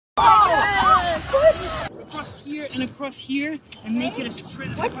here and across here and make it as straight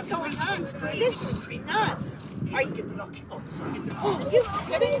as possible. What's going on? This is nuts. Are you get the lock? Oh, sorry, get the lock. Are you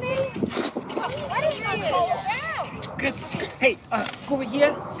kidding me? What is this? Good. Hey, go over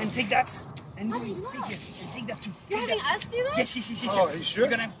here and take that. And stay here and take that too. You're having us do this? Yes. Oh, are you sure?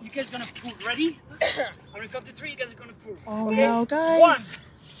 You guys are gonna pull. Ready? I'm gonna count to 3. You guys are gonna pull. Oh okay? no, guys. 1,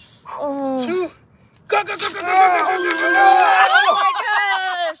 Oh. 2, go! Oh my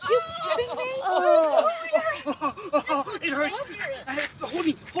gosh! You kidding me? Oh. Oh, it hurts. Hold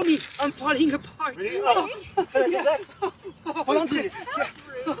me. I'm falling apart. Really? Oh. Hold on to this. That's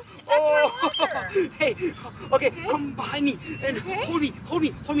my water. Hey, okay, come behind me and hold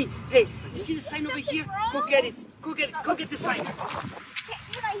me. Hey, you see the sign over here? Go get it. Go get the sign. Can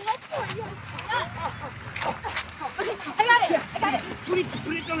I help you? Okay, I got it. Put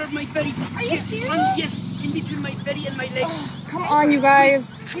it under my belly. Are you serious? Yes, in between my belly and my legs. Come on, you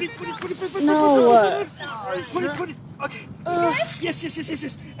guys. Put it. No. Put it. Okay. Yes.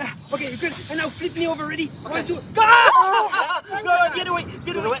 Okay, you're good. And now flip me over. Ready? 1, 2. Go! No, the other way.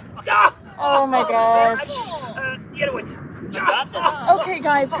 Oh my gosh. The other way. Okay,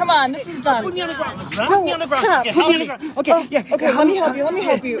 guys, come on. This is done. Put me on the ground. No, Put me on the ground. stop. Put me on the ground. Okay, yeah. Okay, let me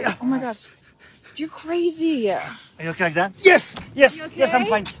help you. Oh my gosh. You're crazy. Are you okay like that? Yes, okay? yes, I'm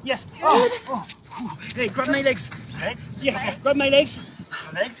fine. Yes. Oh. Hey, grab my legs. Legs? Yes, grab my legs.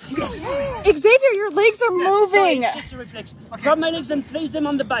 Legs? Yes. Xavier, your legs are Sorry, moving. it's just a reflex. Grab my legs and place them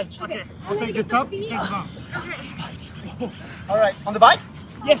on the bike. Okay, I'll take the top, you take the bottom. Alright, on the bike?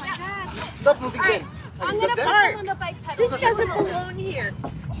 Yes. Stop moving then. I'm gonna put them on the bike pedal. This doesn't belong here.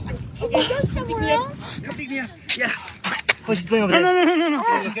 Can you go somewhere else? Come pick me up. Yeah. Oh, she's playing over there. No.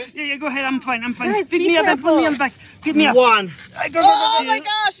 Okay. Yeah, go ahead. I'm fine. Guys, Pick be me up and put me on the bike. Pick me up. 1. Go. Oh my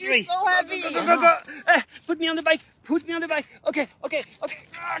gosh, you're 3. so heavy. Go. Put me on the bike. Okay.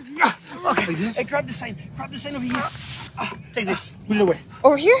 Like this? Hey, grab the sign over here. Take this. Put it away.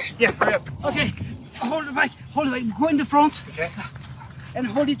 Over here? Yeah, hurry up. Okay. Hold the bike. Go in the front. Okay. And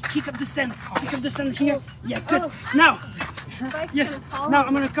hold it. Kick up the stand. Here. Yeah, good. Now. Yes. Now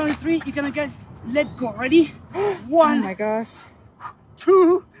I'm gonna count to 3. You're gonna guys let go. Ready? Oh 1, my gosh.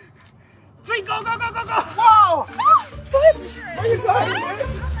 2, 3. Go. Whoa! What? Where are you going?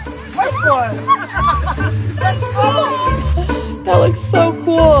 What? That looks so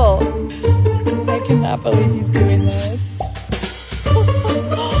cool. I cannot believe he's doing this.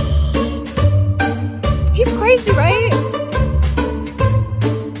 He's crazy, right?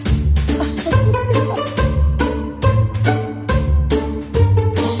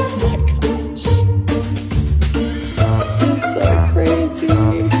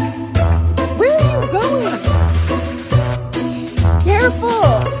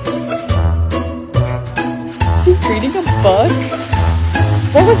 Reading a book?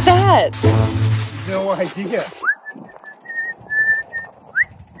 What was that? No idea.